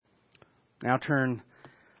Now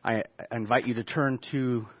I invite you to turn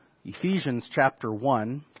to Ephesians chapter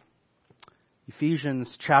 1.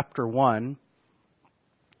 Ephesians chapter 1.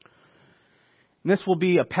 And this will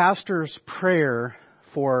be a pastor's prayer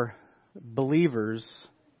for believers,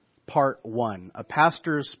 part 1. A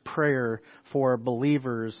pastor's prayer for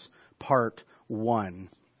believers, part 1.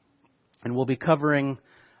 And we'll be covering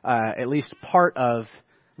at least part of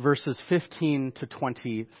verses 15 to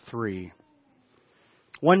 23.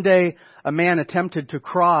 One day, a man attempted to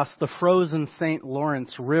cross the frozen St.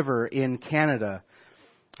 Lawrence River in Canada.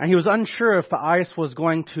 And he was unsure if the ice was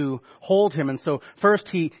going to hold him. And so first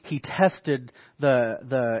he tested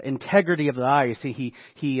the integrity of the ice. He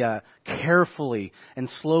carefully and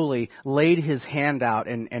slowly laid his hand out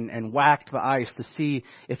and whacked the ice to see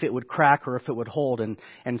if it would crack or if it would hold.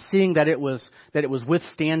 And seeing that it was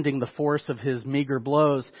withstanding the force of his meager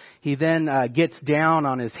blows, he then gets down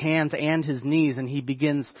on his hands and his knees, and he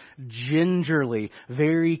begins gingerly,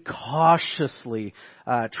 very cautiously,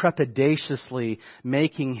 trepidatiously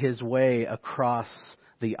making his way across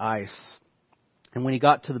the ice. And when he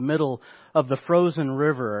got to the middle of the frozen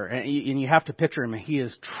river, and you have to picture him, he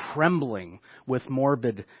is trembling with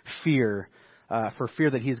morbid fear, for fear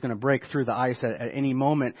that he's going to break through the ice at any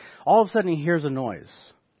moment. All of a sudden he hears a noise.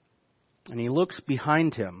 And he looks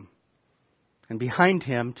behind him. And behind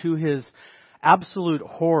him, to his absolute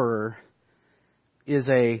horror, is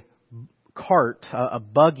a cart, a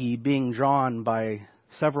buggy being drawn by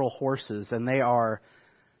several horses, and they are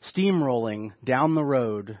steamrolling down the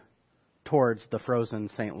road towards the frozen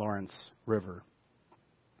St. Lawrence River.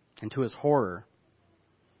 And to his horror,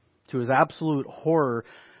 to his absolute horror,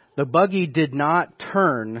 the buggy did not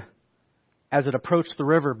turn as it approached the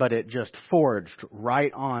river, but it just forged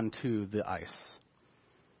right onto the ice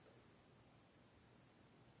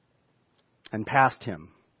and past him.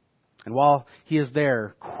 And while he is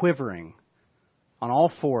there, quivering on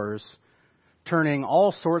all fours, turning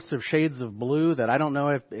all sorts of shades of blue that I don't know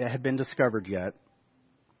if it had been discovered yet,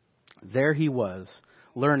 there he was,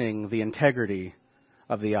 learning the integrity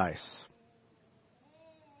of the ice.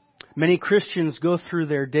 Many Christians go through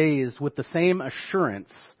their days with the same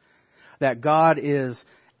assurance that God is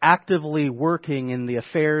actively working in the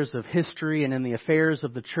affairs of history and in the affairs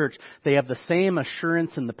of the church. They have the same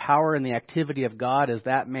assurance in the power and the activity of God as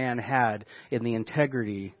that man had in the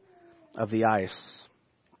integrity of the ice.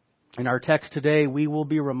 In our text today, we will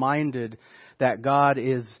be reminded that God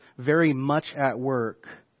is very much at work,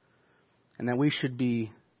 and that we should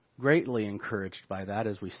be greatly encouraged by that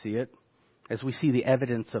as we see it, as we see the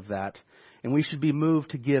evidence of that. And we should be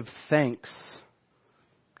moved to give thanks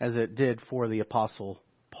as it did for the Apostle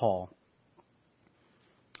Paul.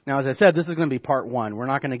 Now, as I said, this is going to be part 1. We're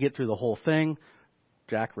not going to get through the whole thing.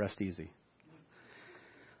 Jack, rest easy.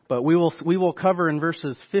 But we will cover in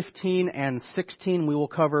verses 15 and 16, we will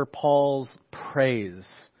cover Paul's praise.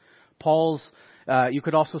 You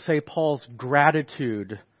could also say Paul's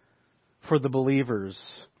gratitude for the believers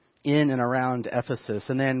in and around Ephesus.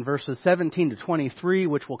 And then verses 17 to 23,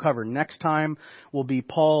 which we'll cover next time, will be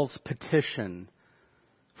Paul's petition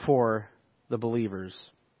for the believers.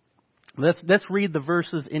 Let's read the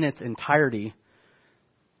verses in its entirety.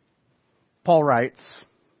 Paul writes,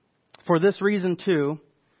 "For this reason too,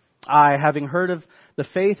 I, having heard of the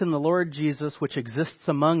faith in the Lord Jesus which exists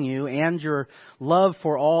among you and your love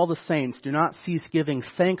for all the saints, do not cease giving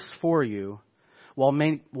thanks for you, while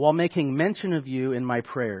making mention of you in my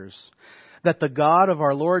prayers, that the God of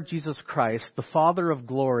our Lord Jesus Christ, the Father of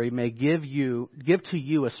glory, may give to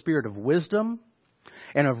you a spirit of wisdom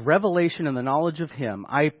and of revelation in the knowledge of Him.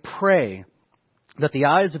 I pray that the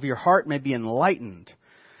eyes of your heart may be enlightened,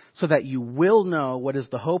 so that you will know what is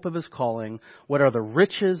the hope of His calling, what are the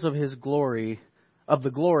riches of His glory, of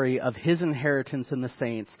the glory of His inheritance in the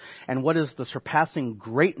saints, and what is the surpassing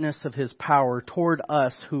greatness of His power toward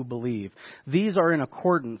us who believe. These are in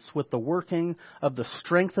accordance with the working of the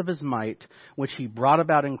strength of His might, which He brought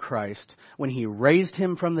about in Christ, when He raised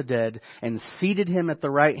Him from the dead and seated Him at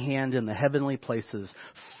the right hand in the heavenly places,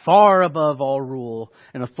 far above all rule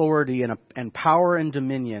and authority and power and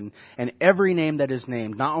dominion, and every name that is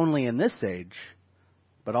named, not only in this age,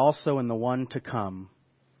 but also in the one to come.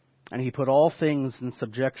 And He put all things in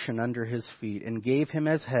subjection under His feet, and gave Him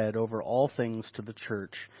as head over all things to the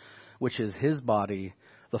church, which is His body,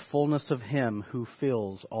 the fullness of Him who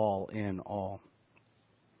fills all in all."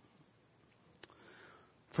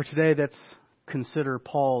 For today, let's consider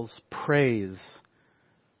Paul's praise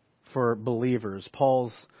for believers,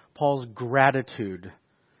 Paul's gratitude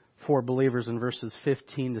for believers in verses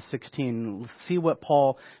 15 to 16. See what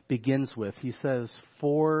Paul begins with. He says,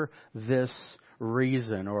 "For this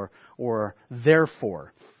reason," or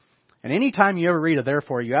 "therefore." And anytime you ever read a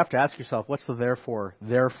therefore, you have to ask yourself, what's the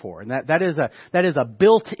therefore? And that is a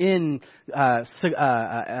built-in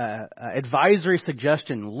advisory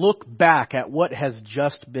suggestion. Look back at what has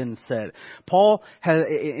just been said. Paul has,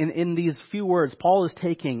 in these few words, Paul is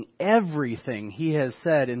taking everything he has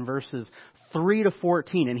said in verses 3 to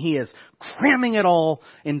 14, and he is cramming it all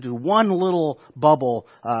into one little bubble,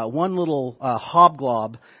 one little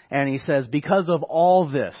hobglob, and he says, because of all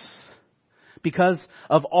this, because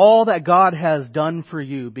of all that God has done for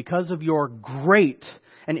you, because of your great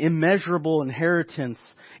and immeasurable inheritance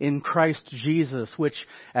in Christ Jesus, which,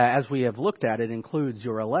 as we have looked at, it includes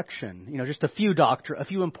your election. Just a few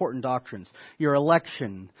important doctrines. Your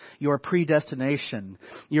election, your predestination,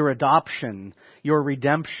 your adoption, your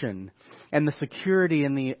redemption, and the security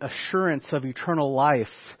and the assurance of eternal life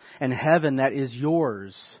and heaven that is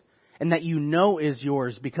yours, and that you know is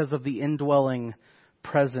yours because of the indwelling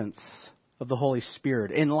presence of the Holy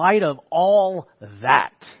Spirit. In light of all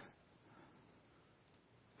that,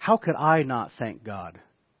 how could I not thank God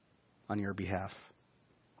on your behalf?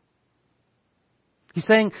 He's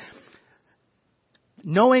saying,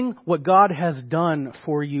 knowing what God has done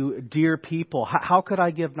for you, dear people, how could I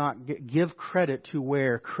give credit to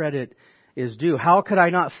where credit is due? How could I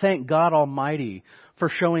not thank God Almighty for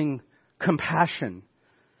showing compassion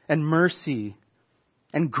and mercy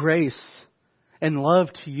and grace and love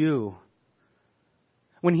to you?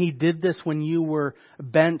 When He did this when you were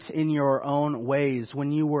bent in your own ways,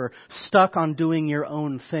 when you were stuck on doing your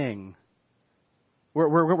own thing.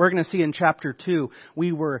 We're going to see in chapter 2,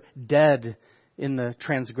 we were dead in the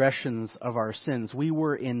transgressions of our sins. We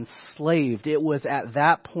were enslaved. It was at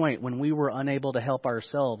that point when we were unable to help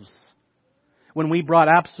ourselves, when we brought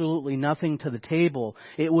absolutely nothing to the table.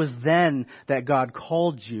 It was then that God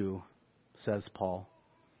called you, says Paul.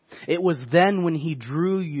 It was then when He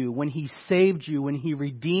drew you, when He saved you, when He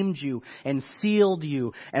redeemed you and sealed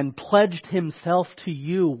you and pledged Himself to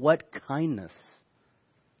you. What kindness!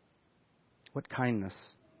 What kindness!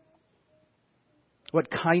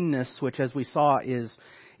 What kindness, which as we saw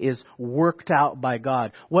is worked out by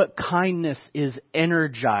God. What kindness is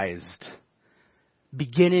energized,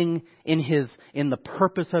 beginning in the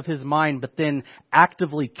purpose of His mind, but then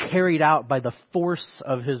actively carried out by the force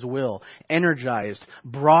of His will, energized,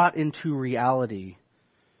 brought into reality.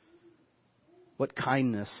 What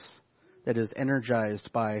kindness that is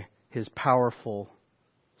energized by His powerful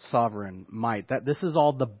sovereign might. This is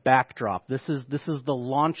all the backdrop. This is the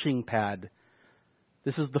launching pad.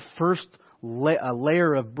 This is the first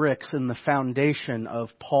layer of bricks in the foundation of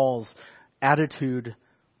Paul's attitude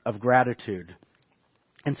of gratitude.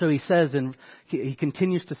 And so he says, and he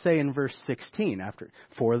continues to say in verse 16,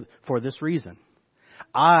 for this reason,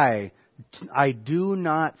 I do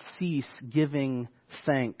not cease giving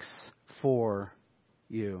thanks for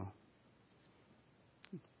you.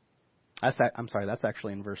 That's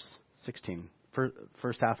actually in verse 16,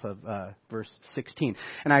 first half of verse 16.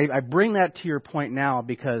 And I bring that to your point now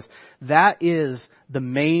because that is the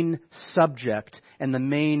main subject and the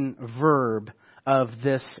main verb of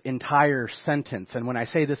this entire sentence. And when I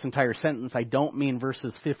say this entire sentence, I don't mean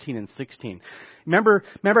verses 15 and 16. Remember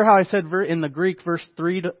how I said in the Greek verses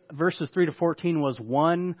 3 to 14 was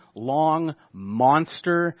one long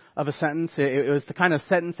monster of a sentence? It was the kind of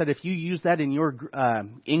sentence that if you use that in your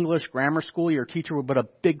English grammar school, your teacher would put a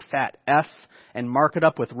big fat F and mark it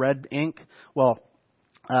up with red ink. Well,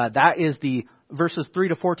 that is verses 3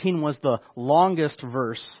 to 14 was the longest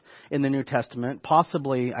verse in the New Testament,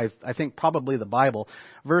 possibly, I think probably the Bible.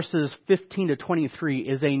 Verses 15 to 23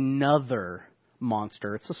 is another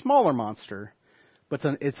monster. It's a smaller monster, but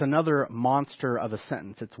it's another monster of a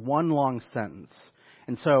sentence. It's one long sentence.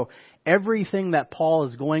 And so everything that Paul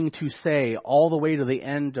is going to say all the way to the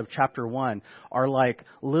end of chapter 1 are like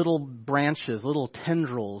little branches, little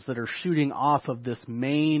tendrils that are shooting off of this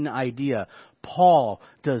main idea. Paul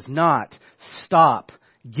does not stop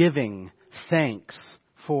giving thanks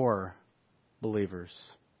for believers.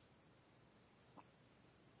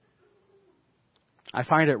 I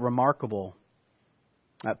find it remarkable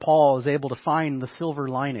that Paul is able to find the silver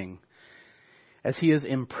lining as he is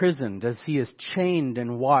imprisoned, as he is chained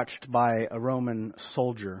and watched by a Roman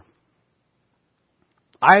soldier.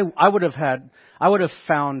 I would have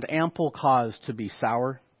found ample cause to be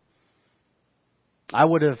sour. I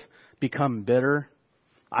would have become bitter.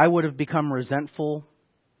 I would have become resentful,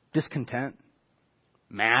 discontent,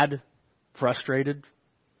 mad, frustrated.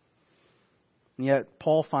 And yet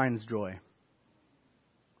Paul finds joy.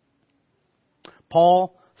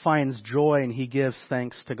 Paul finds joy and he gives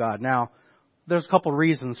thanks to God. Now, there's a couple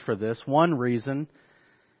reasons for this. One reason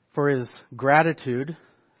for his gratitude,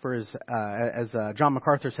 for his, as John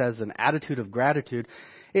MacArthur says, an attitude of gratitude.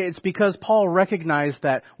 It's because Paul recognized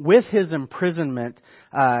that with his imprisonment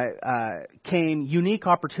came unique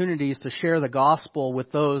opportunities to share the gospel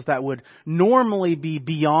with those that would normally be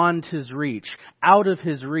beyond his reach, out of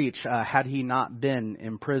his reach, had he not been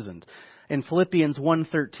imprisoned. In Philippians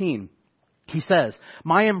 1:13, he says,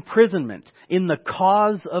 "My imprisonment in the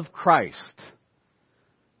cause of Christ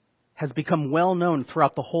has become well known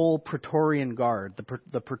throughout the whole Praetorian Guard."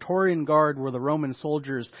 The Praetorian Guard were the Roman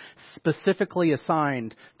soldiers specifically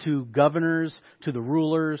assigned to governors, to the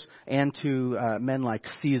rulers, and to men like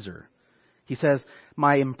Caesar. He says,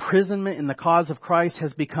 "My imprisonment in the cause of Christ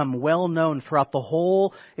has become well known throughout the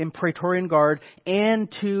whole Praetorian Guard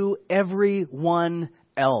and to everyone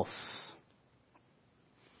else."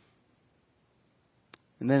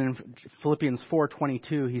 And then in Philippians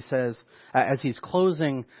 4:22, he says, as he's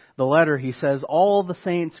closing the letter, he says, "All the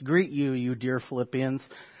saints greet you, you dear Philippians,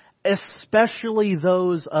 especially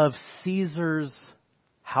those of Caesar's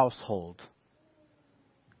household."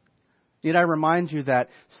 Need I remind you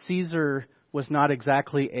that Caesar was not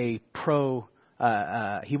exactly he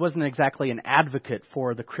wasn't exactly an advocate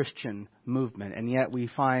for the Christian movement, and yet we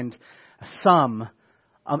find some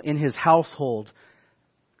in his household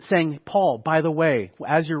saying, "Paul, by the way,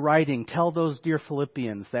 as you're writing, tell those dear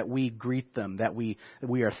Philippians that we greet them, that we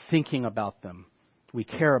are thinking about them, we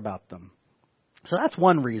care about them." So that's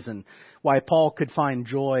one reason why Paul could find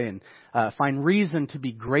joy and find reason to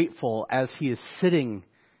be grateful as he is sitting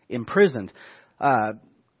imprisoned.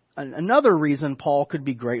 Another reason Paul could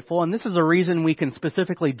be grateful, and this is a reason we can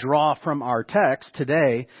specifically draw from our text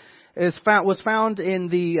today, was found in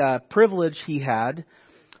the privilege he had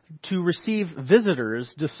to receive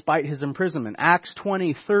visitors despite his imprisonment. Acts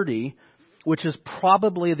 20:30, which is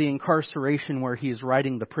probably the incarceration where he is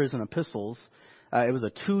writing the prison epistles. It was a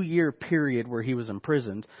 2-year period where he was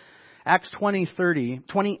imprisoned. Acts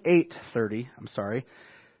 28:30,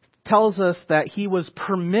 tells us that he was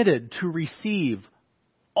permitted to receive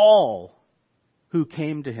all who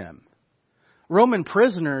came to him. Roman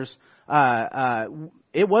prisoners,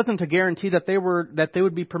 it wasn't a guarantee that they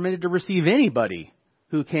would be permitted to receive anybody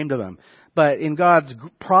who came to them. But in God's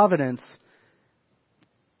providence,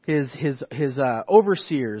 his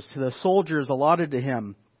overseers, the soldiers allotted to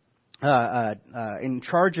him, in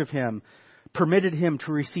charge of him, permitted him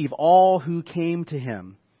to receive all who came to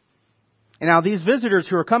him. And now these visitors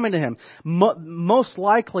who are coming to him, most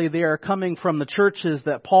likely they are coming from the churches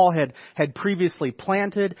that Paul had previously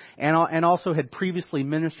planted and also had previously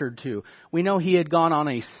ministered to. We know he had gone on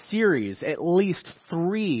a series, at least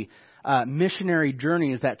 3 missionary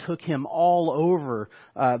journeys that took him all over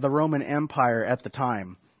the Roman Empire at the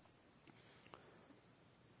time.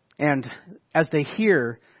 And as they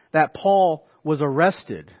hear that Paul was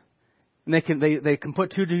arrested, and they can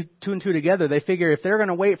put two and two together, they figure if they're going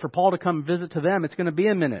to wait for Paul to come visit to them, it's going to be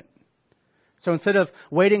a minute. So instead of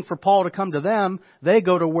waiting for Paul to come to them, they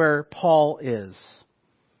go to where Paul is.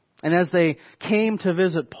 And as they came to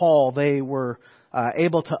visit Paul, they were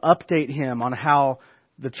able to update him on how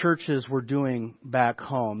the churches were doing back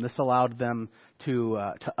home. This allowed them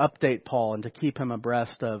to update Paul and to keep him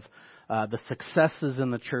abreast of the successes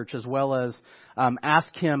in the church, as well as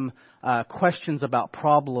ask him questions about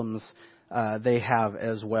problems they have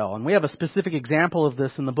as well. And we have a specific example of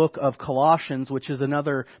this in the book of Colossians, which is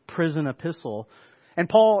another prison epistle. And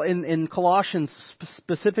Paul in Colossians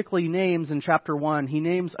specifically names in chapter 1, he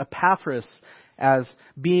names Epaphras as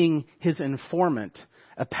being his informant.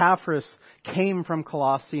 Epaphras came from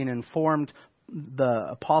Colossae and informed the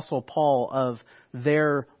Apostle Paul of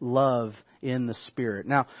their love in the Spirit.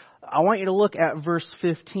 Now, I want you to look at verse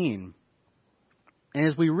 15. And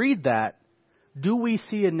as we read that, do we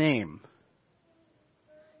see a name?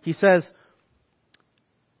 He says,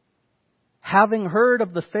 "Having heard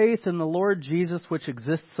of the faith in the Lord Jesus which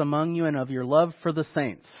exists among you and of your love for the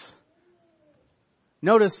saints."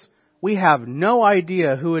 Notice, we have no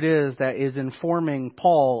idea who it is that is informing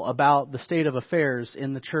Paul about the state of affairs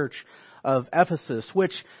in the church of Ephesus,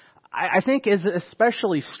 which I think is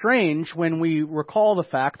especially strange when we recall the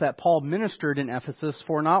fact that Paul ministered in Ephesus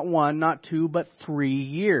for not 1, not 2, but 3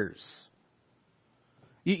 years.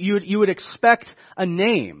 You would expect a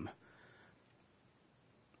name.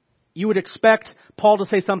 You would expect Paul to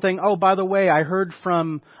say something, "Oh, by the way, I heard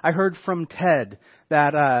from Ted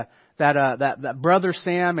that brother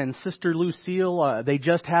Sam and sister Lucille, they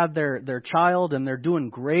just had their child and they're doing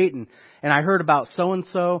great, and I heard about so and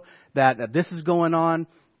so that this is going on."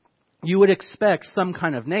 You would expect some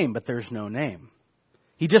kind of name, but there's no name.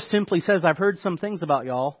 He just simply says, "I've heard some things about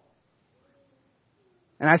y'all."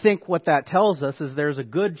 And I think what that tells us is there's a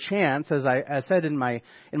good chance, as I said in my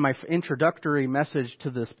introductory message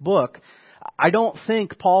to this book, I don't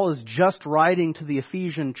think Paul is just writing to the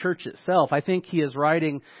Ephesian church itself. I think he is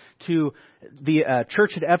writing to the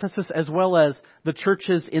church at Ephesus as well as the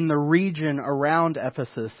churches in the region around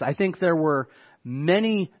Ephesus. I think there were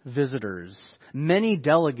many visitors, many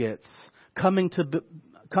delegates coming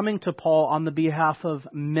to Paul on the behalf of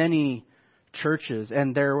many churches.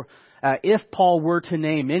 And if Paul were to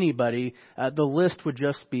name anybody, the list would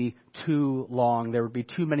just be too long. There would be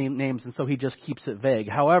too many names, and so he just keeps it vague.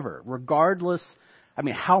 However, regardless,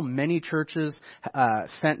 how many churches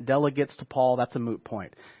sent delegates to Paul, that's a moot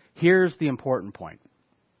point. Here's the important point.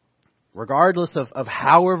 Regardless of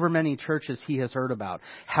however many churches he has heard about,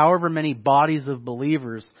 however many bodies of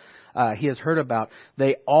believers he has heard about,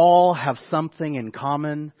 they all have something in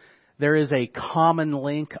common. There is a common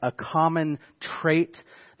link, a common trait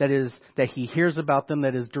that he hears about them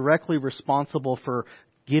that is directly responsible for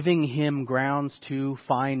giving him grounds to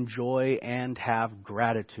find joy and have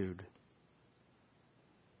gratitude.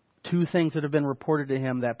 Two things that have been reported to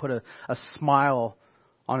him that put a smile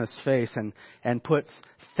on his face and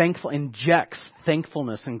injects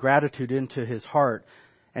thankfulness and gratitude into his heart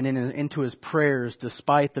and into his prayers,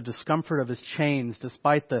 despite the discomfort of his chains,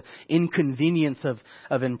 despite the inconvenience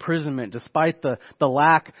of imprisonment, despite the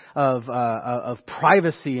lack of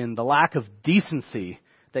privacy and the lack of decency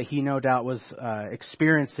that he no doubt was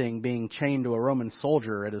experiencing being chained to a Roman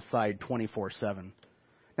soldier at his side 24/7.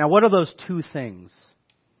 Now, what are those two things?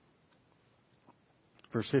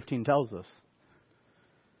 Verse 15 tells us.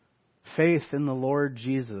 Faith in the Lord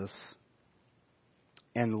Jesus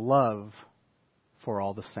and love for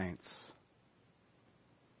all the saints.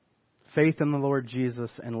 Faith in the Lord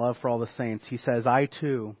Jesus and love for all the saints. He says, I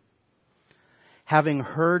too, having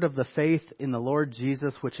heard of the faith in the Lord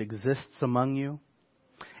Jesus which exists among you,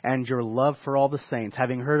 and your love for all the saints,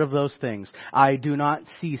 having heard of those things, I do not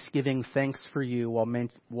cease giving thanks for you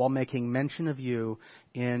while making mention of you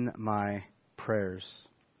in my prayers.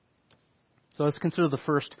 So let's consider the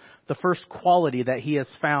first quality that he has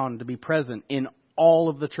found to be present in all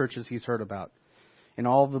of the churches he's heard about, in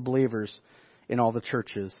all of the believers, in all the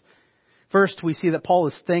churches. First, we see that Paul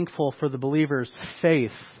is thankful for the believers'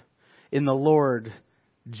 faith in the Lord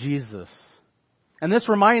Jesus. And this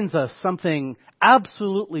reminds us something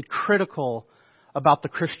absolutely critical about the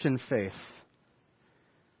Christian faith.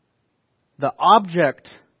 The object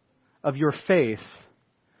of your faith,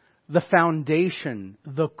 the foundation,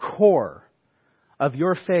 the core of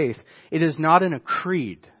your faith, it is not in a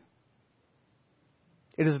creed.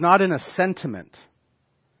 It is not in a sentiment.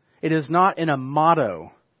 It is not in a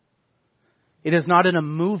motto. It is not in a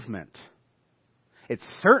movement. It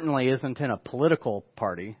certainly isn't in a political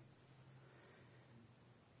party.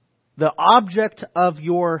 The object of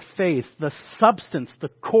your faith, the substance, the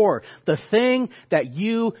core, the thing that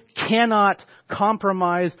you cannot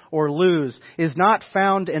compromise or lose, is not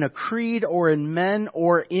found in a creed or in men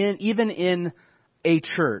or even in a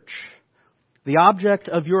church. The object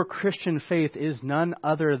of your Christian faith is none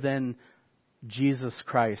other than Jesus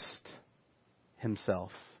Christ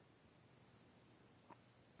Himself.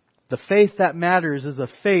 The faith that matters is a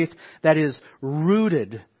faith that is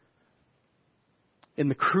rooted in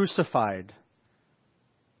the crucified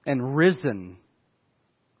and risen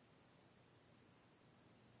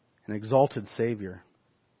and exalted Savior.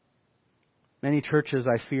 Many churches,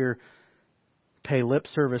 I fear, pay lip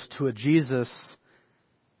service to Jesus,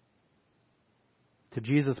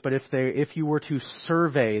 but if you were to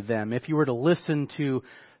survey them, if you were to listen to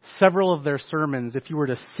several of their sermons, if you were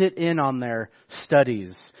to sit in on their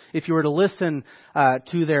studies, if you were to listen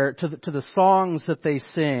to the songs that they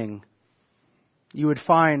sing, you would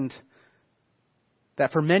find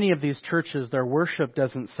that for many of these churches, their worship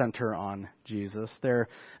doesn't center on Jesus. Their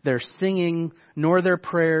singing, nor their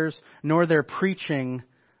prayers, nor their preaching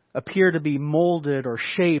appear to be molded or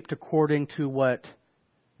shaped according to what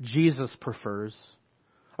Jesus prefers,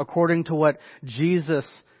 according to what Jesus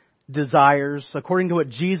desires, according to what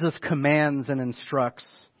Jesus commands and instructs.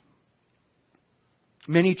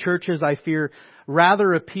 Many churches, I fear,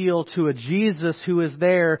 rather appeal to a Jesus who is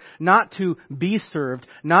there not to be served,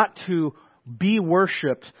 not to be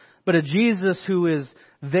worshipped, but a Jesus who is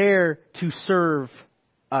there to serve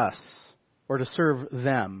us or to serve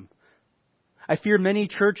them. I fear many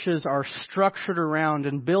churches are structured around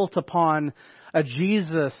and built upon a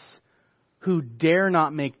Jesus who dare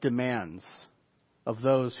not make demands of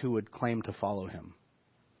those who would claim to follow Him.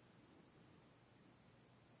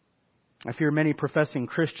 I fear many professing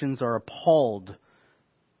Christians are appalled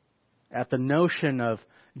at the notion of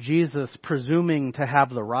Jesus presuming to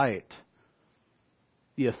have the right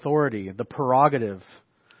the authority, the prerogative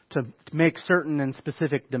to make certain and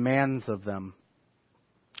specific demands of them.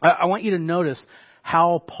 I want you to notice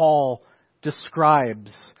how Paul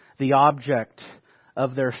describes the object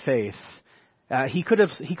of their faith. He could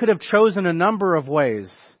have chosen a number of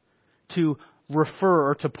ways to refer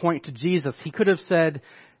or to point to Jesus. He could have said,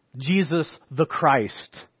 Jesus the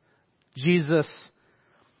Christ. He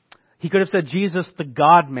could have said, Jesus the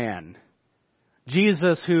God-man.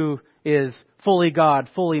 Jesus who is fully God,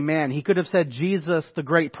 fully man. He could have said, Jesus the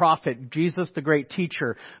great prophet. Jesus the great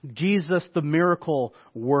teacher. Jesus the miracle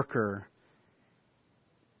worker.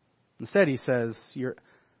 Instead, he says,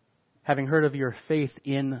 having heard of your faith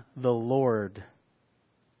in the Lord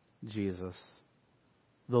Jesus.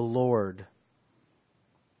 The Lord.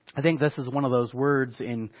 I think this is one of those words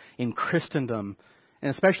in Christendom,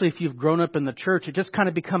 and especially if you've grown up in the church, it just kind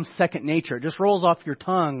of becomes second nature. It just rolls off your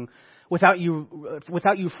tongue without you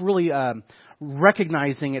really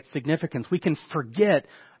recognizing its significance. We can forget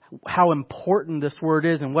how important this word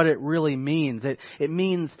is and what it really means. It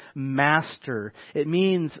means master. It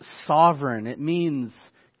means sovereign. It means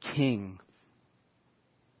king.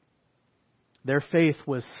 Their faith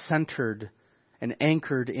was centered and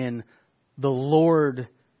anchored in the Lord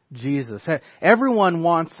Jesus. Everyone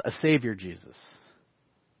wants a Savior Jesus.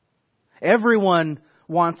 Everyone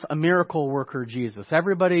wants a miracle worker Jesus.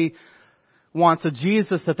 Everybody wants a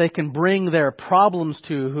Jesus that they can bring their problems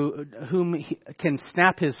to, whom he can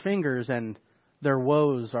snap his fingers and their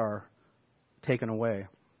woes are taken away.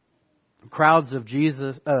 Crowds of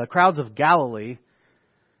Galilee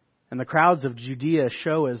and the crowds of Judea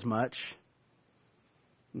show as much.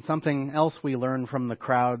 And something else we learn from the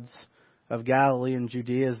crowds of Galilee and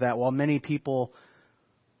Judea is that while many people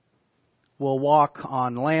will walk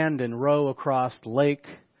on land and row across lake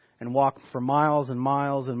and walk for miles and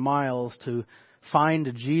miles and miles to find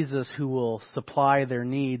a Jesus who will supply their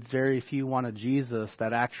needs, very few want a Jesus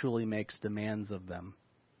that actually makes demands of them,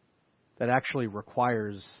 that actually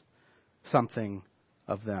requires something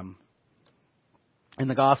of them. In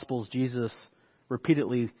the Gospels, Jesus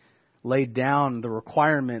repeatedly laid down the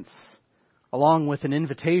requirements along with an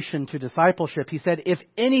invitation to discipleship. He said, if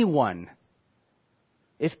anyone,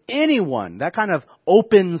 that kind of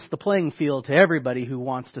opens the playing field to everybody who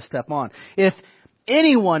wants to step on. If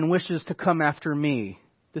anyone wishes to come after me,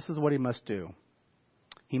 this is what he must do.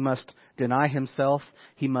 He must deny himself.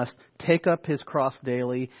 He must take up his cross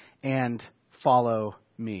daily and follow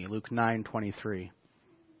me. Luke 9:23.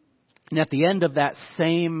 And at the end of that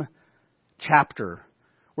same chapter,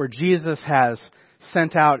 where Jesus has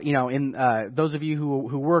sent out, in those of you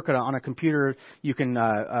who work on a computer, you can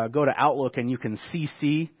go to Outlook and you can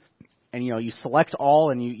CC, and you select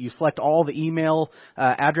all, and you select all the email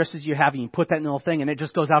addresses you have, and you put that in the little thing, and it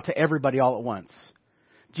just goes out to everybody all at once.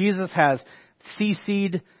 Jesus has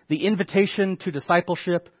CC'd the invitation to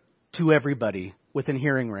discipleship to everybody within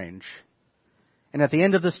hearing range. And at the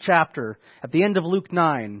end of this chapter, at the end of Luke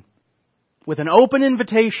 9, with an open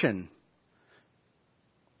invitation,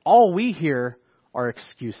 all we hear are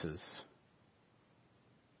excuses.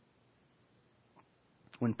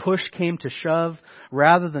 When push came to shove,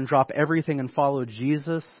 rather than drop everything and follow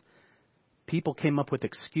Jesus, people came up with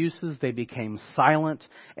excuses, they became silent,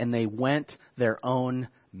 and they went their own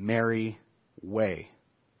merry way.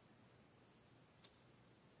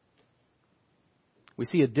 We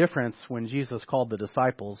see a difference when Jesus called the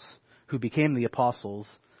disciples, who became the apostles,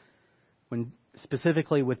 when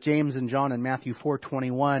specifically with James and John in Matthew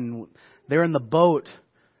 4:21, they're in the boat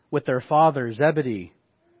with their father Zebedee.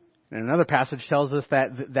 And another passage tells us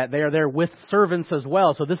that they are there with servants as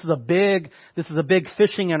well. So this is a big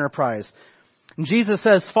fishing enterprise. And Jesus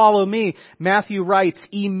says, "Follow me." Matthew writes,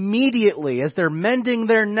 immediately as they're mending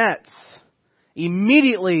their nets,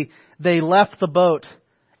 immediately they left the boat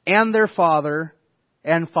and their father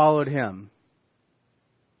and followed him.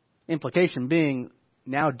 Implication being,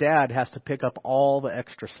 now Dad has to pick up all the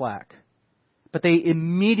extra slack. But they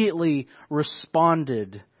immediately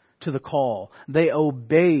responded to the call. They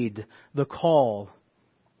obeyed the call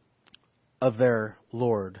of their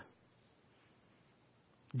Lord.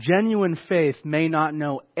 Genuine faith may not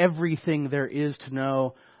know everything there is to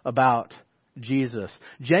know about Jesus.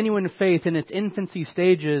 Genuine faith in its infancy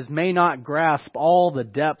stages may not grasp all the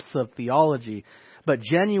depths of theology, but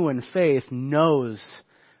genuine faith knows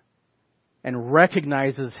and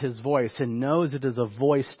recognizes His voice and knows it is a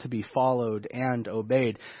voice to be followed and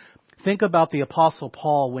obeyed. Think about the Apostle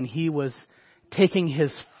Paul when he was taking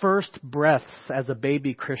his first breaths as a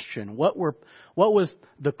baby Christian. What was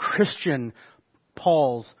the Christian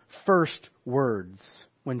Paul's first words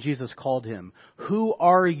when Jesus called him? "Who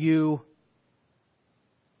are you,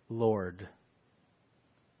 Lord?"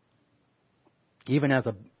 Even as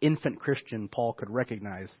an infant Christian, Paul could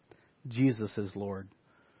recognize Jesus is Lord.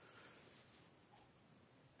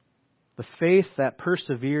 The faith that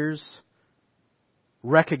perseveres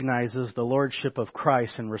recognizes the lordship of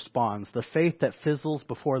Christ and responds. The faith that fizzles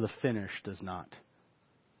before the finish does not.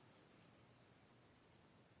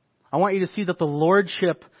 I want you to see that the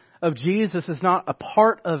lordship of Jesus is not a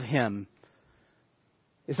part of Him.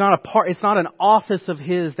 It's not an office of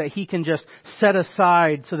His that He can just set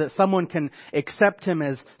aside so that someone can accept Him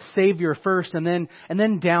as Savior first and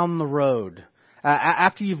then down the road.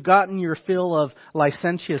 After you've gotten your fill of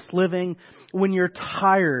licentious living, when you're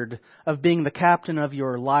tired of being the captain of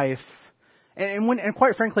your life, and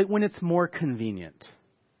quite frankly, when it's more convenient,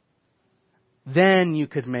 then you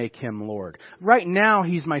could make Him Lord. Right now,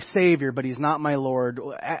 He's my Savior, but He's not my Lord.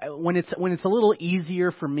 When it's a little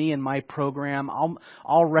easier for me in my program,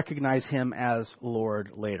 I'll recognize Him as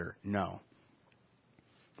Lord later. No.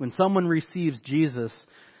 When someone receives Jesus,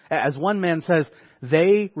 as one man says,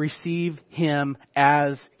 they receive Him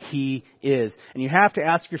as He is. And you have to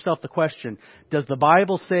ask yourself the question, does the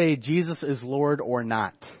Bible say Jesus is Lord or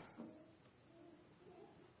not?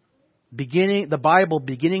 The Bible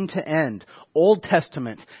beginning to end, Old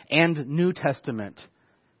Testament and New Testament.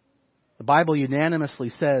 The Bible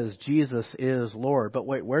unanimously says Jesus is Lord. But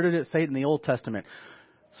wait, where did it say it in the Old Testament?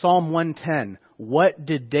 Psalm 110. What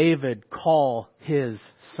did David call his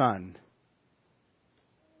son?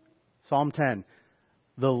 Psalm 10.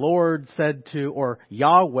 The Lord said to, or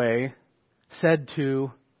Yahweh said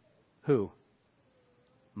to, who?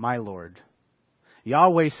 My Lord.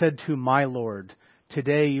 Yahweh said to my Lord,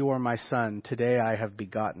 today you are my son. Today I have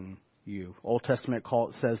begotten you. Old Testament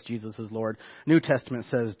says Jesus is Lord. New Testament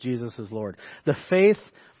says Jesus is Lord. The faith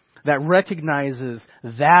that recognizes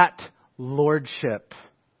that lordship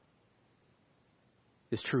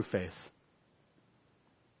is true faith.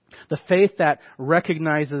 The faith that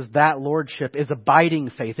recognizes that lordship is abiding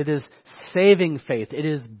faith. It is saving faith. It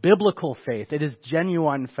is biblical faith. It is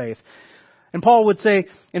genuine faith. And Paul would say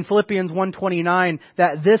in Philippians 1:29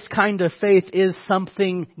 that this kind of faith is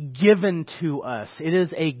something given to us. It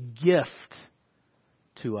is a gift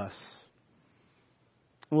to us.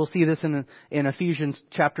 We'll see this in Ephesians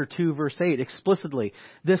chapter 2, verse 8 explicitly.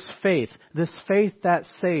 This faith that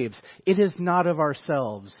saves, it is not of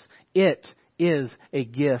ourselves. It is a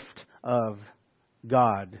gift of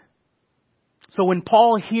God. So when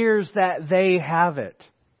Paul hears that they have it,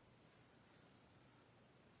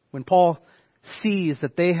 when Paul sees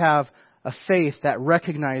that they have a faith that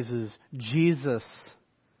recognizes Jesus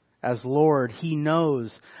as Lord, he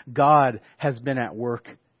knows God has been at work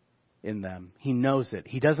in them. He knows it.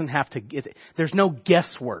 He doesn't have to get it. There's no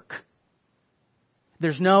guesswork.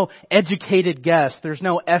 There's no educated guess. There's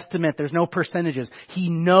no estimate. There's no percentages. He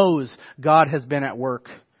knows God has been at work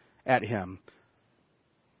at him.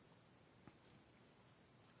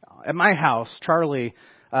 At my house, Charlie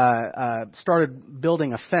started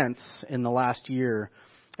building a fence in the last year.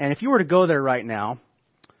 And if you were to go there right now,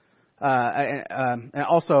 and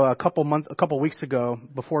also a couple weeks ago,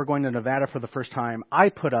 before going to Nevada for the first time, I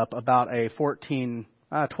put up about a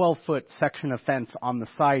 12-foot section of fence on the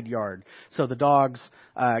side yard. So the dogs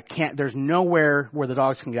can't, there's nowhere where the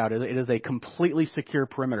dogs can get out. It is a completely secure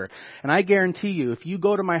perimeter. And I guarantee you, if you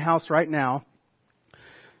go to my house right now,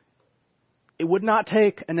 it would not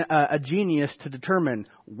take a genius to determine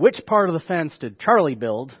which part of the fence did Charlie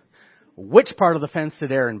build, which part of the fence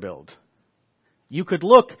did Aaron build. You could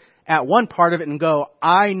look at one part of it and go,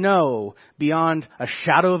 I know beyond a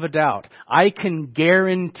shadow of a doubt, I can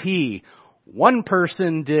guarantee one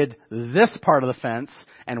person did this part of the fence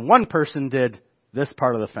and one person did this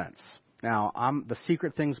part of the fence. Now, the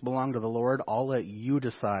secret things belong to the Lord. I'll let you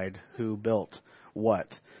decide who built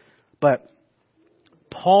what. But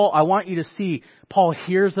Paul, I want you to see, Paul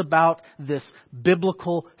hears about this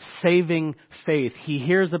biblical saving faith. He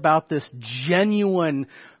hears about this genuine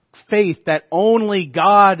faith that only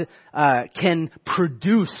God can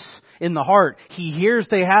produce in the heart. He hears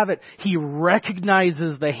they have it. He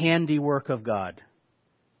recognizes the handiwork of God.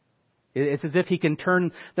 It's as if he can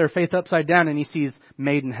turn their faith upside down and he sees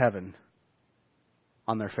made in heaven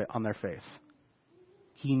on their faith.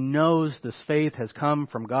 He knows this faith has come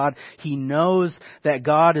from God. He knows that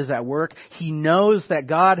God is at work. He knows that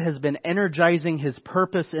God has been energizing His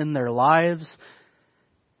purpose in their lives,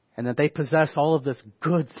 and that they possess all of this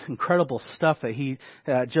good, incredible stuff that he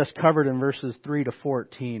just covered in verses 3 to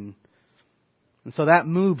 14. And so that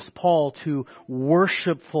moves Paul to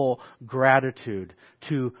worshipful gratitude,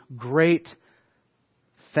 to great,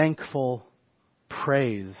 thankful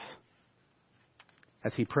praise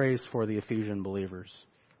as he prays for the Ephesian believers.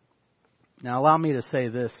 Now allow me to say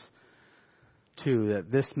this. too,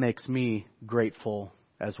 that this makes me grateful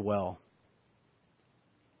as well.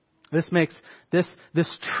 This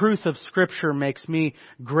truth of Scripture makes me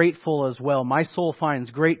grateful as well. My soul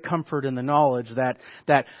finds great comfort in the knowledge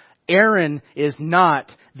that Aaron is not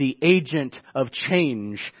the agent of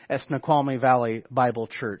change at Snoqualmie Valley Bible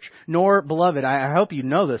Church. Nor, beloved, I hope you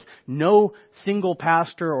know this, no single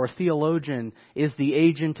pastor or theologian is the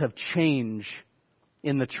agent of change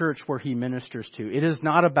in the church where he ministers to. It is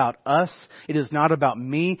not about us. It is not about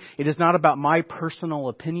me. It is not about my personal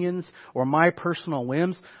opinions or my personal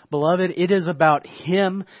whims. Beloved, it is about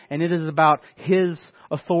Him, and it is about His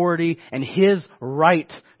authority and His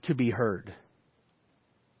right to be heard.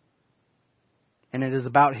 And it is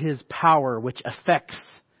about His power which affects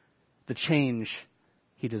the change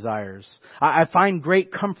He desires. I find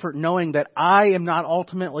great comfort knowing that I am not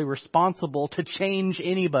ultimately responsible to change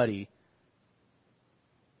anybody.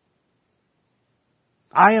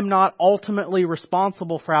 I am not ultimately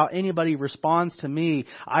responsible for how anybody responds to me.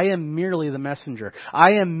 I am merely the messenger.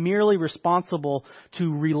 I am merely responsible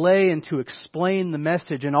to relay and to explain the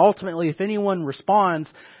message. And ultimately, if anyone responds,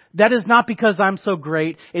 that is not because I'm so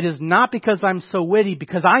great. It is not because I'm so witty,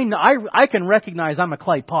 because I can recognize I'm a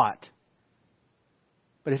clay pot.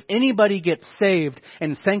 But if anybody gets saved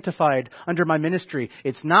and sanctified under my ministry,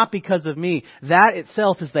 it's not because of me. That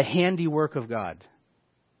itself is the handiwork of God.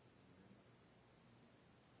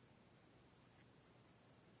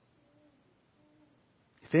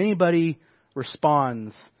 If anybody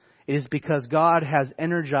responds, it is because God has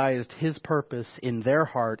energized His purpose in their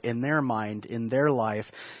heart, in their mind, in their life.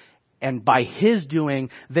 And by His doing,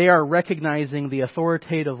 they are recognizing the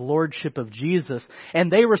authoritative lordship of Jesus. And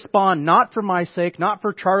they respond not for my sake, not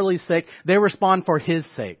for Charlie's sake. They respond for His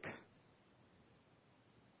sake.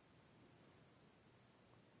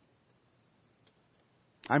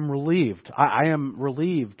 I'm relieved. I am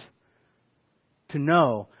relieved to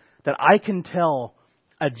know that I can tell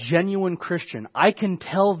a genuine Christian, I can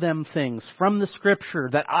tell them things from the Scripture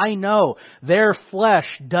that I know their flesh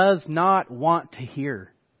does not want to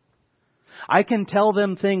hear. I can tell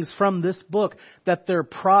them things from this book that their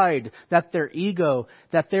pride, that their ego,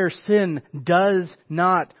 that their sin does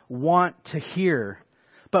not want to hear.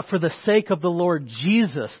 But for the sake of the Lord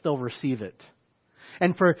Jesus, they'll receive it.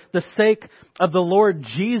 And for the sake of the Lord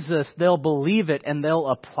Jesus, they'll believe it and they'll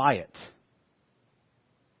apply it.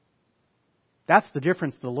 That's the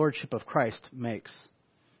difference the Lordship of Christ makes.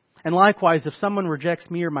 And likewise, if someone rejects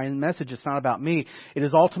me or my message, it's not about me. It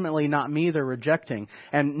is ultimately not me they're rejecting.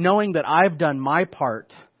 And knowing that I've done my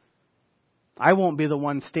part, I won't be the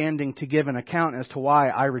one standing to give an account as to why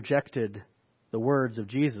I rejected the words of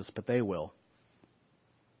Jesus, but they will.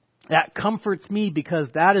 That comforts me because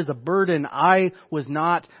that is a burden I was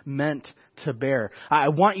not meant to bear. I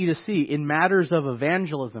want you to see, in matters of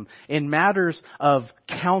evangelism, in matters of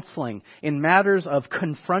counseling, in matters of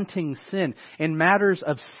confronting sin, in matters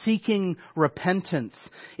of seeking repentance,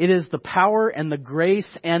 it is the power and the grace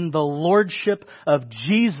and the lordship of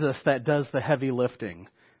Jesus that does the heavy lifting.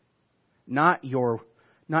 Not your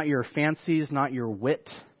fancies, not your wit,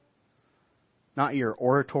 not your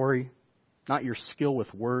oratory, not your skill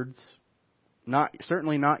with words,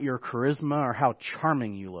 certainly not your charisma or how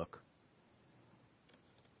charming you look.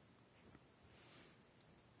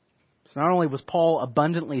 So not only was Paul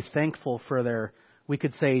abundantly thankful for their, we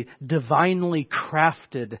could say, divinely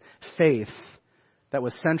crafted faith that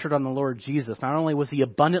was centered on the Lord Jesus, not only was he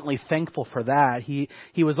abundantly thankful for that, he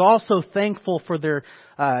was also thankful for their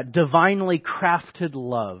divinely crafted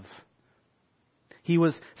love. He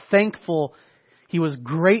was thankful. He was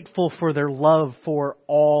grateful for their love for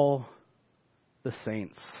all the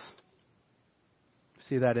saints.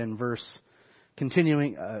 See that in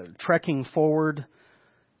trekking forward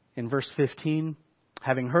in verse 15.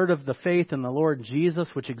 Having heard of the faith in the Lord Jesus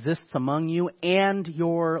which exists among you and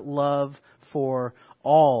your love for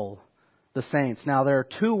all the saints. Now there are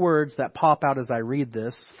two words that pop out as I read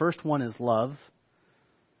this. First one is love,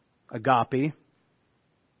 agape.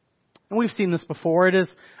 And we've seen this before. It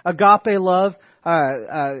is agape love.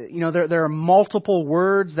 There are multiple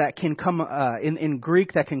words that can come in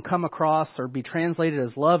Greek that can come across or be translated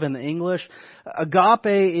as love in the English.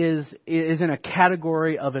 Agape is in a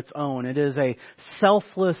category of its own. It is a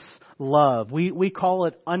selfless love. We call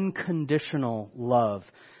it unconditional love.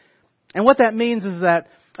 And what that means is that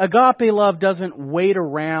agape love doesn't wait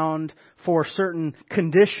around for certain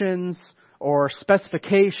conditions or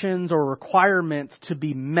specifications or requirements to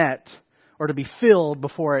be met or to be filled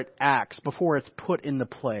before it acts, before it's put into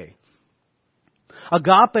play.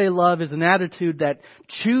 Agape love is an attitude that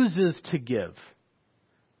chooses to give.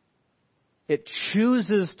 It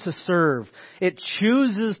chooses to serve. It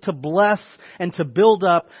chooses to bless and to build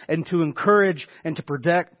up and to encourage and to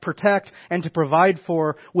protect and to provide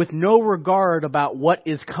for with no regard about what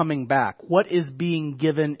is coming back, what is being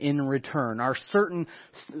given in return. Are certain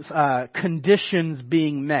conditions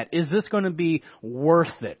being met? Is this going to be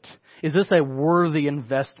worth it? Is this a worthy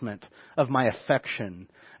investment of my affection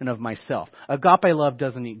and of myself? Agape love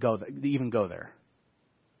doesn't even go there.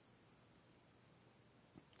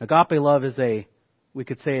 Agape love is we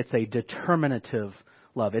could say it's a determinative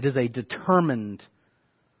love. It is a determined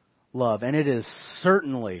love, and it is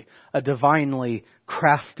certainly a divinely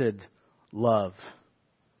crafted love.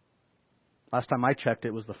 Last time I checked,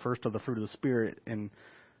 it was the first of the fruit of the Spirit in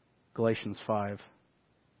Galatians 5.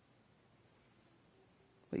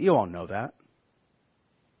 But you all know that.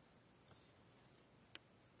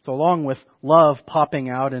 So along with love popping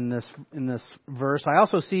out in this verse, I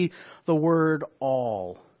also see the word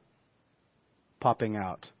all popping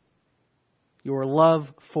out. Your love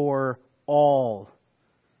for all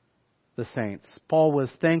the saints. Paul was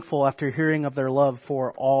thankful after hearing of their love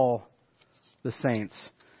for all the saints.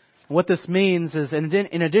 What this means is,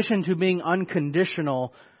 in addition to being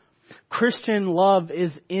unconditional, Christian love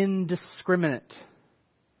is indiscriminate.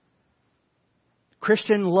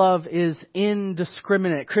 Christian love is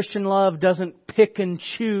indiscriminate. Christian love doesn't pick and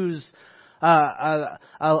choose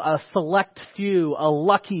a select few, a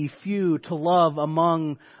lucky few to love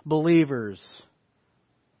among believers.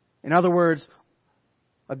 In other words,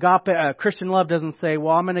 Christian love doesn't say,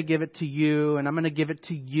 well, I'm going to give it to you and I'm going to give it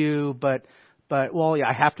to you, but well, yeah,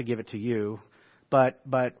 I have to give it to you, but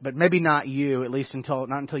maybe not you, at least not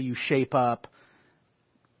until you shape up.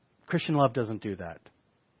 Christian love doesn't do that.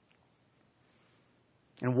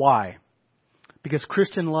 And why? Because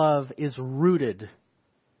Christian love is rooted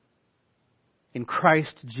in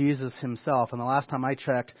Christ Jesus Himself. And the last time I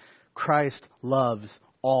checked, Christ loves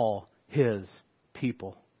all His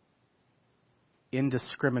people.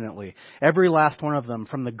 Indiscriminately. Every last one of them,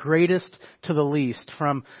 from the greatest to the least,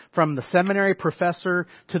 from the seminary professor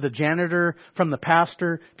to the janitor, from the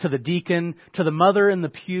pastor to the deacon, to the mother in the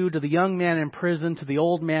pew, to the young man in prison, to the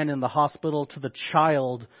old man in the hospital, to the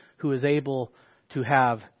child who is able to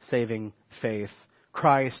have saving faith.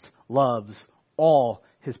 Christ loves all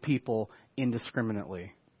His people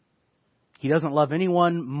indiscriminately. He doesn't love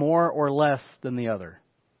anyone more or less than the other.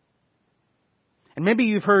 And maybe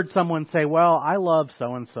you've heard someone say, well, I love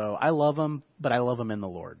so-and-so. I love them, but I love them in the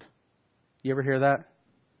Lord. You ever hear that?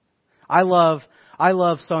 I love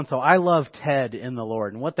so-and-so. I love Ted in the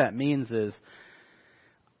Lord. And what that means is,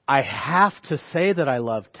 I have to say that I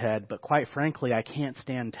love Ted, but quite frankly, I can't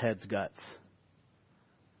stand Ted's guts.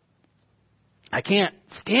 I can't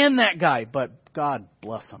stand that guy, but God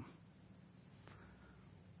bless him.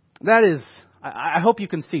 That is, I hope you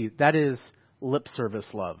can see, that is lip service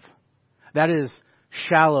love. That is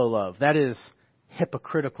shallow love. That is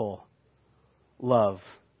hypocritical love.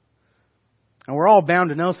 And we're all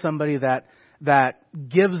bound to know somebody that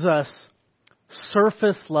gives us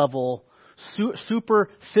surface level,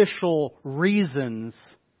 superficial reasons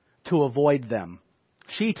to avoid them.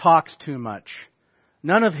 She talks too much.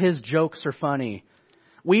 None of his jokes are funny.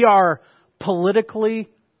 We are politically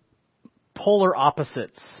polar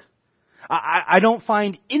opposites. I don't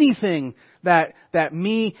find anything that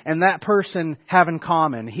me and that person have in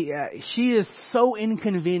common. She is so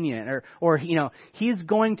inconvenient, or he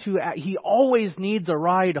always needs a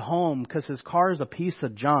ride home because his car is a piece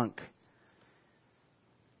of junk.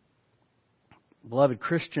 Beloved,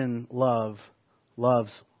 Christian love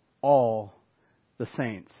loves all the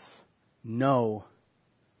saints. No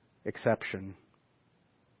exception.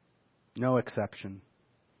 No exception.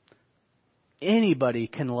 Anybody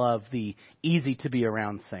can love the easy to be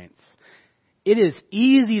around saints. It is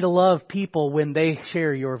easy to love people when they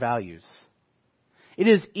share your values. It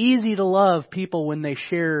is easy to love people when they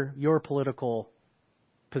share your political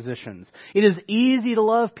positions. It is easy to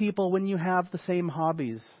love people when you have the same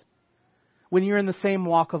hobbies, when you're in the same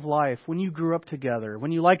walk of life, when you grew up together,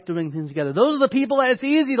 when you like doing things together. Those are the people that it's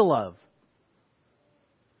easy to love.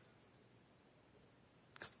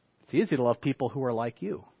 It's easy to love people who are like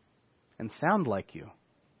you and sound like you.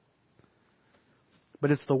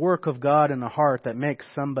 But it's the work of God in the heart that makes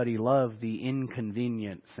somebody love the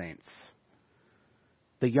inconvenient saints,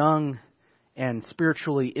 the young and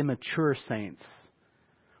spiritually immature saints,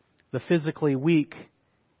 the physically weak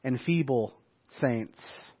and feeble saints,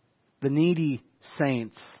 the needy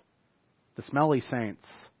saints, the smelly saints,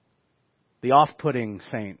 the off-putting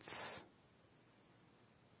saints.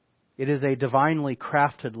 It is a divinely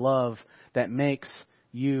crafted love that makes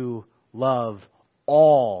you love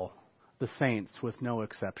all the saints with no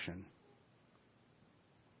exception.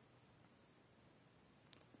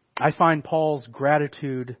 I find Paul's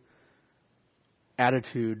gratitude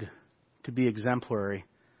attitude to be exemplary.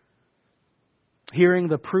 Hearing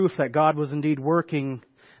the proof that God was indeed working,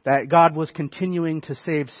 that God was continuing to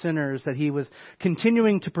save sinners, that He was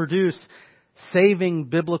continuing to produce saving,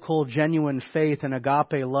 biblical, genuine faith and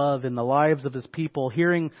agape love in the lives of His people.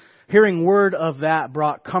 Hearing word of that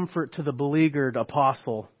brought comfort to the beleaguered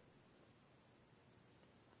apostle.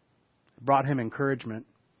 It brought him encouragement.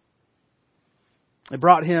 It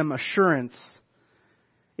brought him assurance.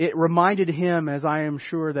 It reminded him, as I am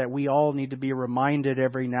sure that we all need to be reminded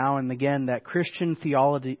every now and again, that Christian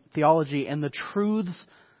theology and the truths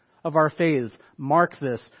of our faith, mark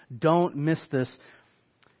this, don't miss this.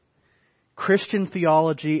 Christian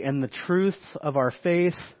theology and the truths of our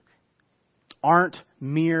faith aren't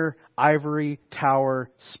mere ivory tower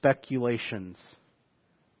speculations.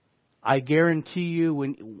 I guarantee you,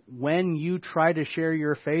 when you try to share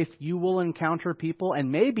your faith, you will encounter people,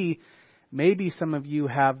 and maybe some of you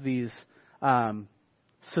have these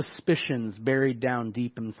suspicions buried down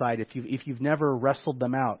deep inside if you've never wrestled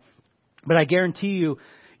them out. But I guarantee you,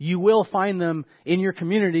 you will find them in your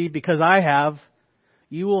community, because I have.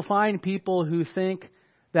 You will find people who think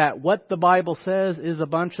that what the Bible says is a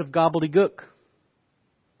bunch of gobbledygook.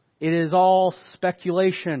 It is all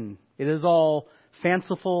speculation. It is all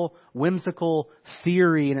fanciful, whimsical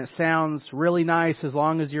theory, and it sounds really nice as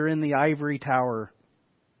long as you're in the ivory tower.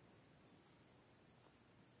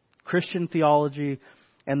 Christian theology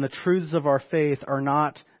and the truths of our faith are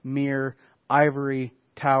not mere ivory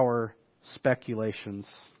tower speculations.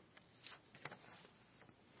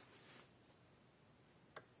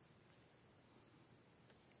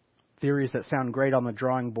 Theories that sound great on the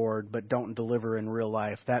drawing board but don't deliver in real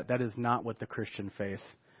life. That is not what the Christian faith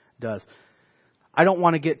does. I don't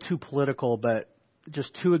want to get too political, but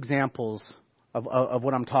just two examples of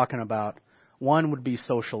what I'm talking about. One would be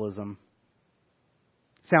socialism.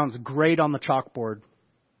 Sounds great on the chalkboard.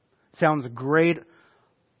 Sounds great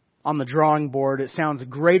on the drawing board. It sounds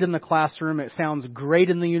great in the classroom. It sounds great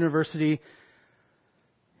in the university.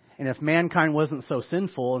 And if mankind wasn't so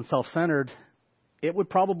sinful and self-centered, it would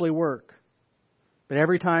probably work. But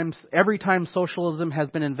every time socialism has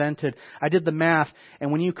been invented, I did the math,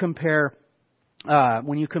 and when you compare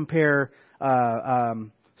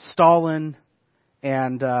Stalin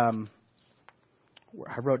and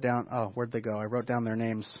I wrote down. Oh, where'd they go? I wrote down their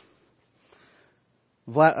names.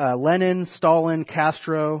 Lenin, Stalin,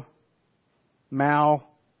 Castro, Mao,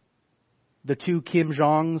 the two Kim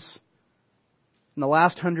Jongs. In the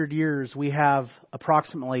last 100 years, we have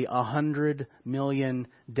approximately 100 million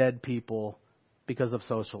dead people because of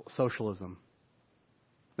socialism.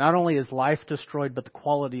 Not only is life destroyed, but the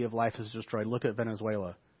quality of life is destroyed. Look at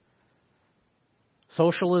Venezuela.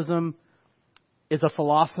 Socialism is a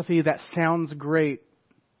philosophy that sounds great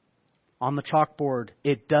on the chalkboard.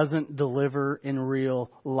 It doesn't deliver in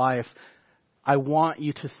real life. I want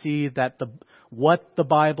you to see that what the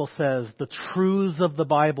Bible says, the truths of the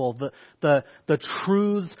Bible, the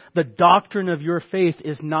truths, the doctrine of your faith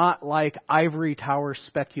is not like ivory tower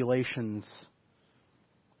speculations.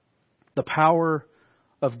 The power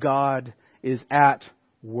of God is at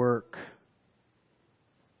work.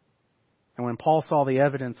 And when Paul saw the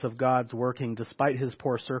evidence of God's working despite his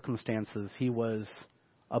poor circumstances, he was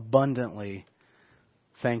abundantly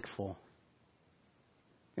thankful.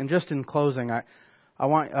 And just in closing, I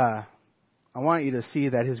want you to see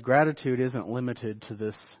that his gratitude isn't limited to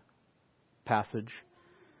this passage.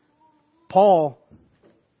 Paul's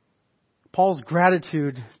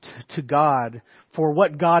gratitude to God for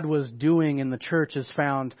what God was doing in the church is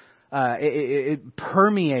found. It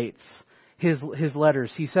permeates his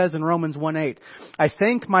letters. He says in Romans 1:8, I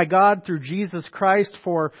thank my God through Jesus Christ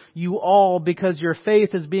for you all, because your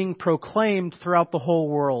faith is being proclaimed throughout the whole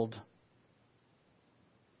world.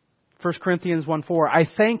 1 Corinthians 1:4, I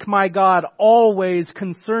thank my God always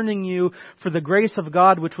concerning you for the grace of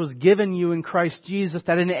God which was given you in Christ Jesus,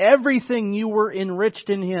 that in everything you were enriched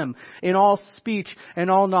in Him, in all speech and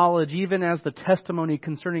all knowledge, even as the testimony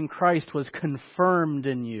concerning Christ was confirmed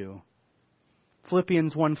in you.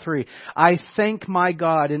 Philippians 1:3, I thank my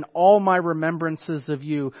God in all my remembrances of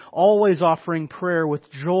you, always offering prayer with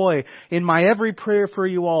joy in my every prayer for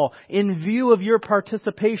you all, in view of your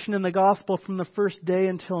participation in the gospel from the first day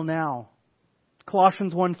until now.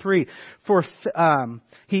 Colossians 1:3, for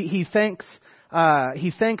he thanks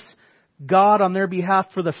God on their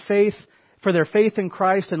behalf for their faith in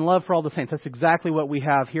Christ and love for all the saints. That's exactly what we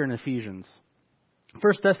have here in Ephesians.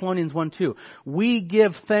 1 Thessalonians 1:2, we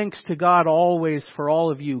give thanks to God always for all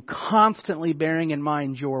of you, constantly bearing in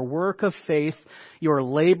mind your work of faith, your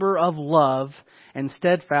labor of love, and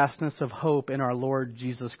steadfastness of hope in our Lord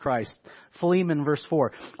Jesus Christ. Philemon verse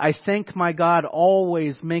 4. I thank my God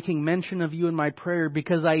always, making mention of you in my prayer,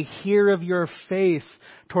 because I hear of your faith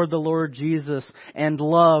toward the Lord Jesus and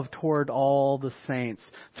love toward all the saints.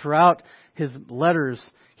 Throughout his letters,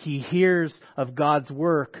 he hears of God's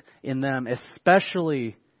work in them,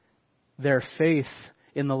 especially their faith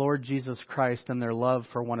in the Lord Jesus Christ and their love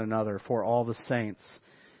for one another, for all the saints.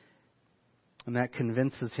 And that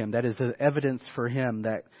convinces him, that is evidence for him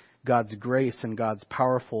that God's grace and God's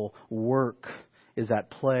powerful work is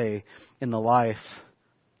at play in the life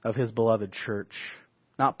of his beloved church.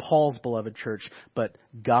 Not Paul's beloved church, but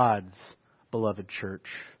God's beloved church.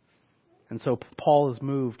 And so Paul is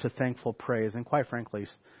moved to thankful praise, and quite frankly,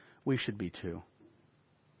 we should be too.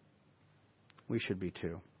 We should be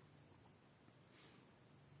too.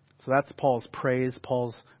 So that's Paul's praise,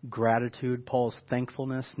 Paul's gratitude, Paul's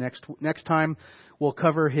thankfulness. Next time we'll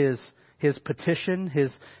cover his petition,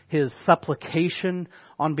 his supplication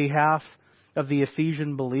on behalf of the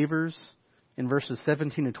Ephesian believers in verses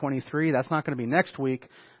 17 to 23. That's not going to be next week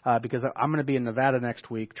because I'm going to be in Nevada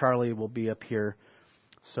next week. Charlie will be up here.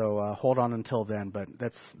 So hold on until then, but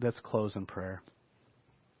let's close in prayer.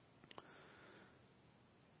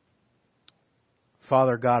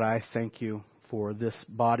 Father God, I thank you for this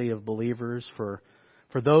body of believers, for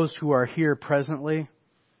those who are here presently.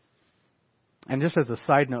 And just as a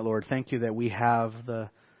side note, Lord, thank you that we have the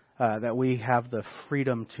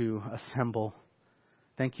freedom to assemble.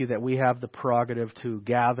 Thank you that we have the prerogative to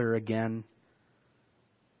gather again.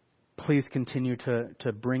 Please continue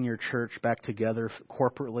to bring your church back together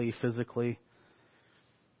corporately, physically.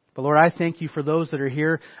 But Lord, I thank you for those that are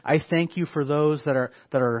here. I thank you for those that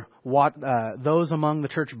are those among the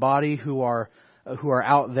church body who are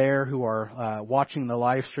out there, who are watching the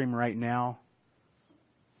live stream right now.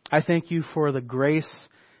 I thank you for the grace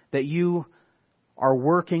that you are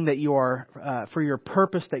working, that you are for your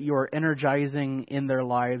purpose, that you are energizing in their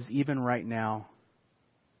lives even right now.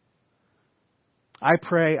 I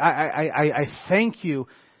pray, I thank you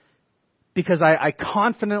because I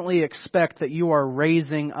confidently expect that you are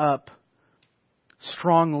raising up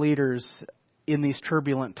strong leaders in these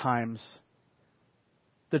turbulent times.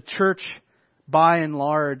 The church, by and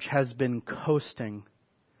large, has been coasting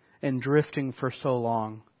and drifting for so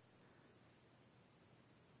long.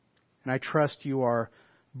 And I trust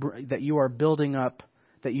that you are building up,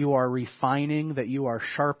 that you are refining, that you are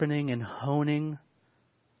sharpening and honing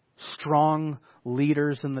strong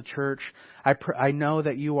leaders in the church. I know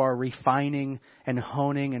that you are refining and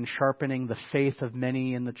honing and sharpening the faith of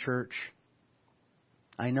many in the church.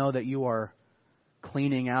 I know that you are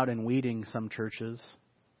cleaning out and weeding some churches.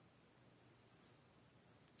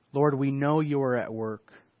 Lord, we know you are at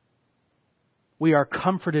work. We are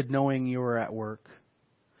comforted knowing you are at work.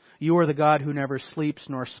 You are the God who never sleeps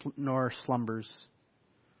nor slumbers.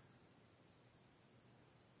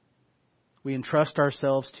 We entrust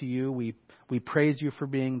ourselves to you. We praise you for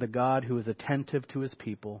being the God who is attentive to his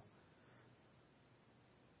people.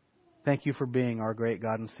 Thank you for being our great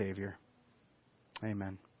God and Savior.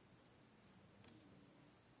 Amen.